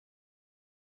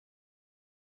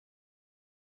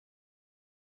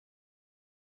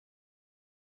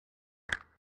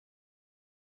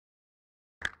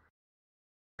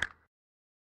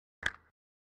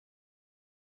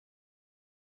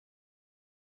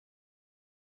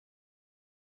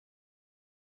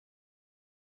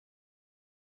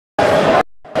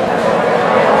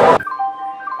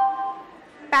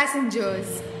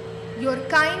Passengers, your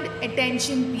kind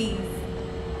attention please.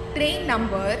 Train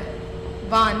number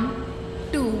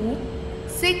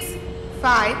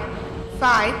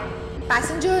 12655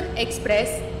 Passenger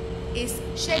Express is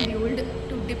scheduled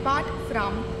to depart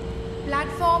from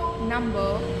platform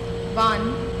number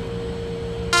 1.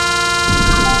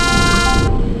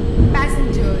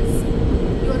 Passengers,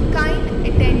 your kind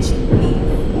attention please.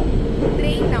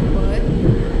 Train number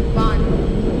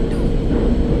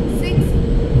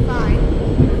 12655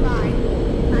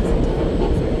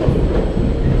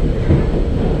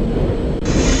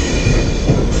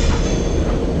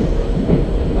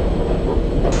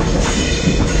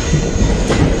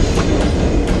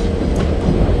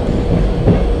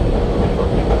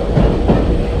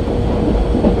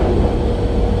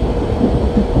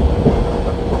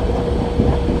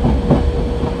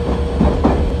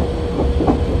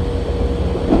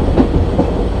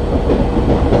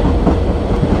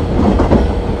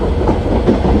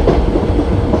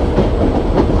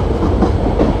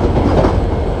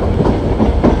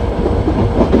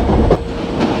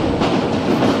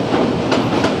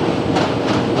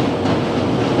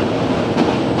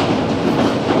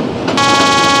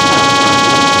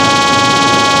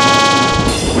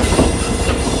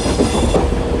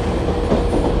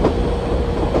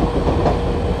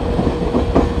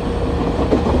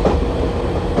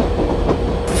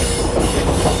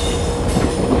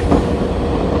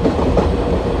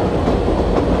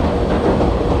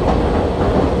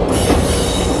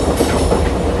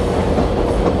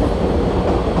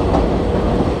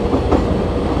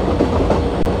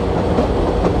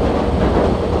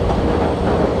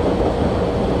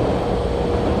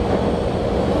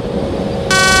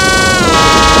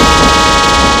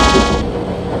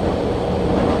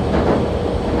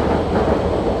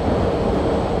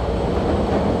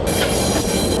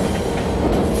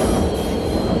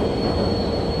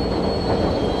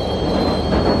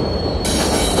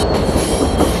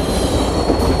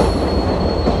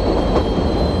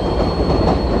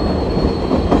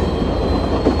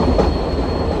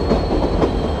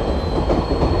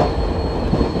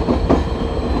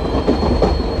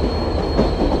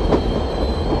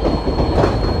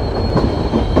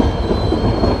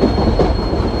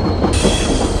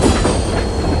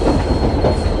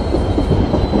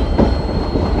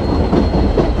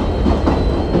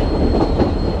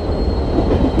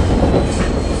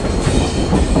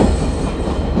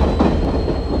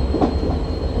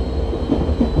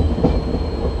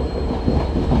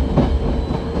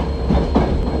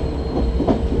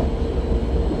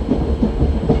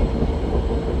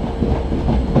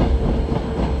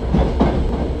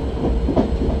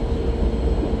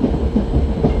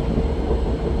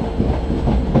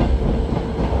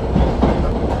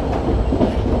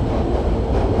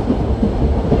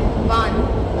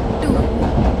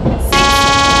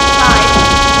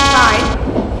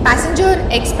 Passenger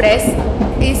Express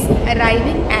is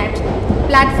arriving at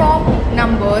platform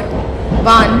number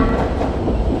 1.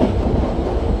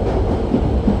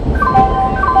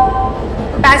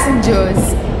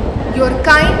 Passengers, your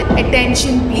kind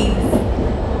attention please.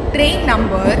 Train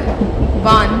number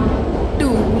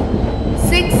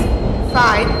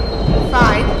 12655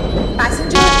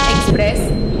 Passenger Express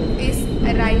is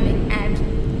arriving at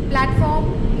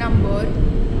platform number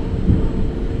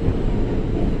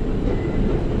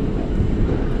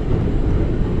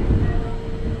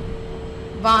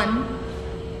 1.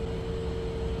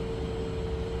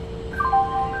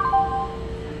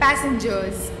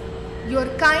 Passengers, your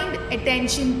kind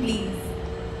attention please.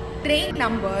 Train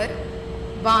number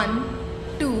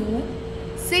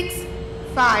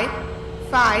 12655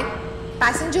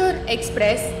 Passenger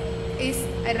Express is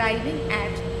arriving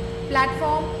at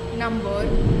platform number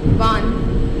 1.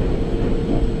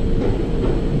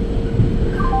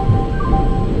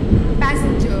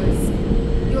 Passengers,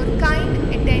 your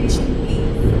kind attention please.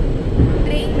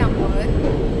 Train number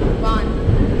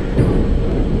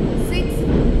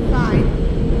 12655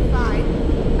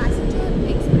 Passenger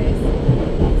Express.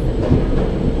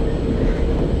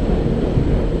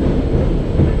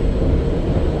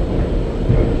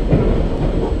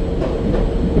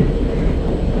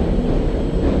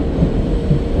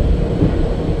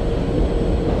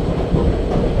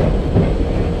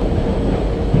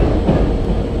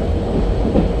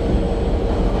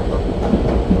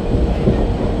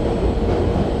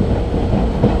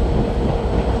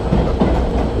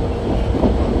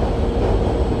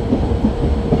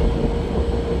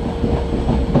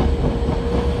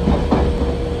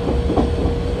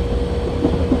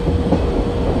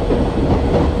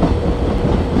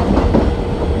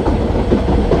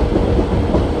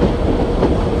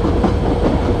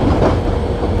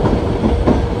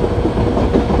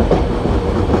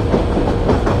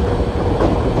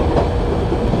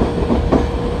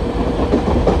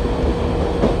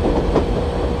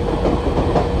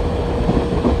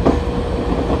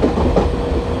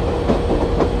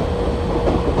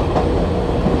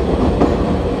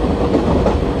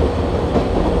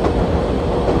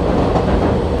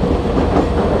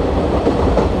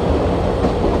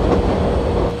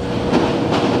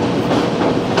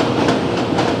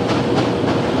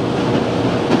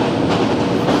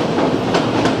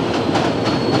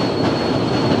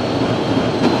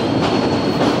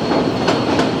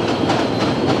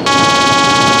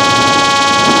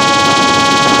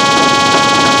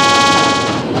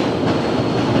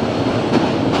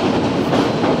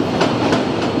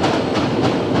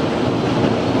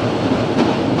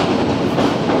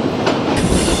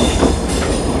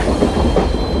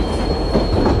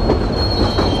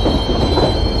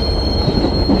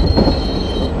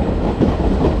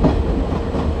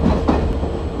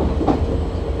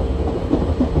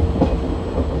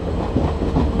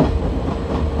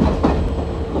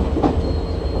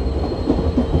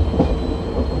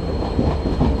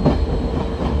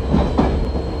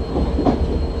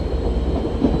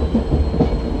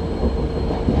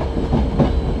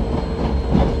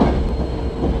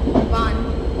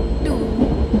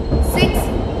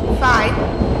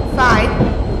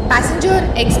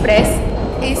 express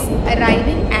is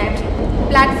arriving at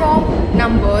platform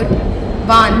number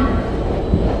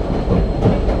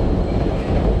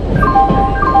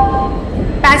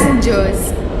 1. Passengers,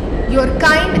 your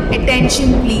kind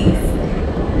attention please.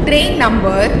 Train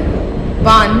number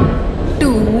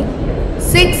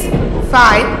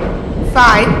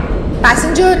 12655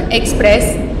 Passenger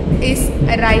Express is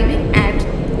arriving at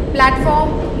platform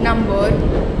number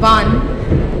 1.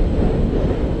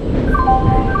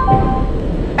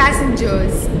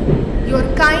 Passengers, your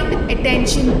kind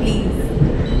attention please.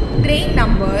 Train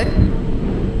number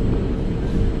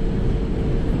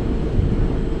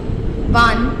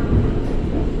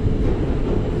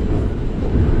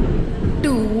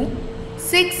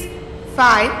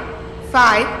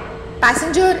 12655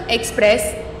 Passenger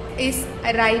Express is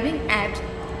arriving at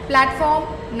platform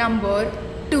number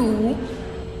 2.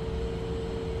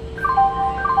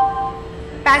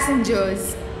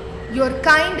 Passengers, your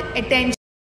kind attention.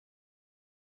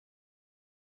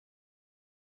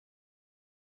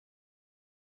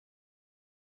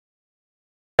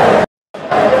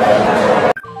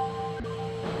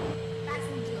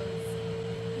 Passengers,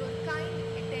 your kind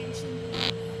attention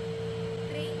please.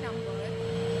 Train number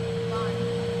 1.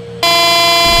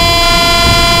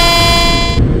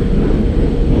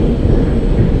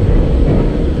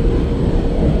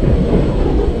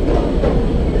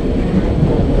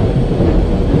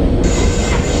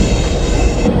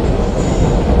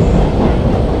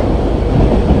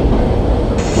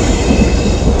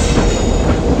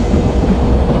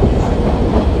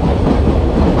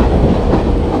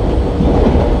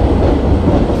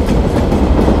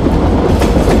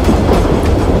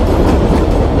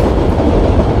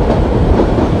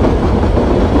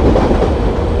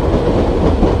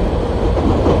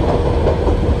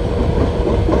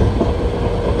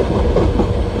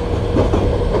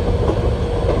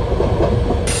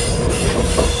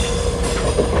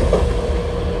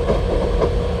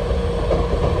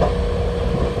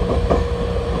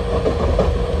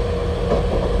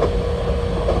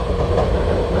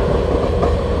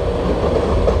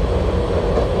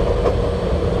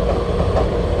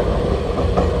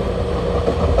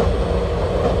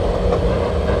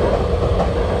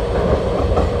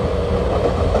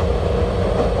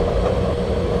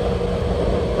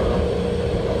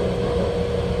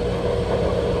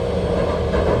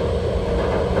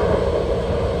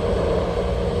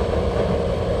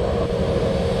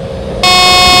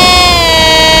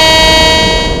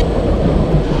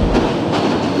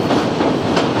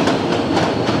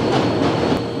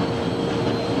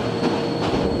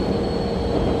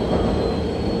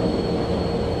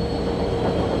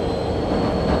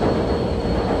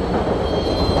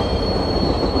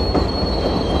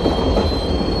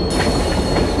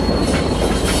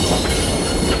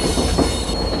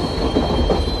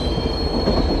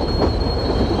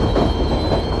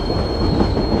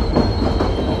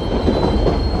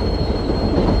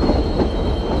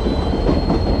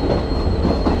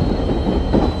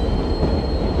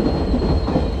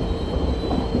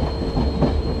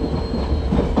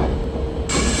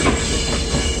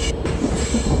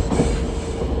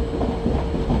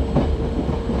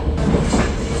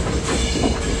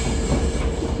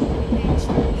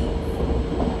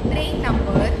 Train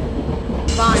number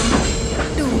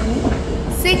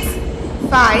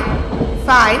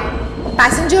 12655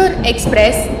 Passenger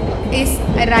Express is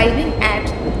arriving at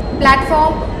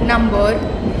platform number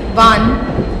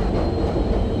 1.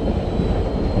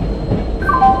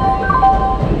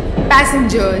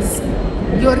 Passengers,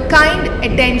 your kind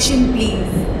attention please.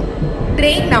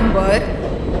 Train number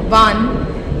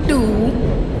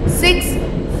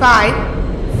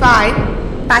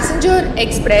 12655 Passenger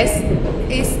Express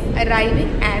is arriving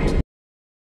at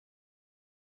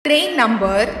train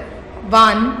number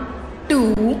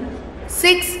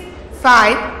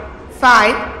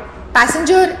 12655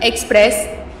 Passenger Express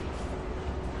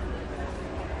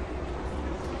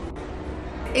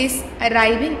is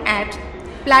arriving at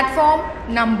platform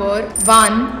number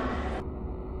 1.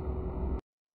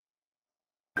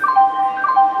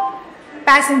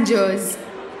 Passengers,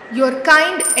 your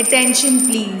kind attention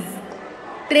please.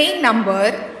 Train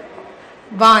number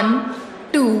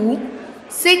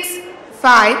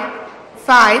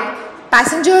 12655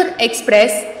 Passenger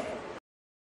Express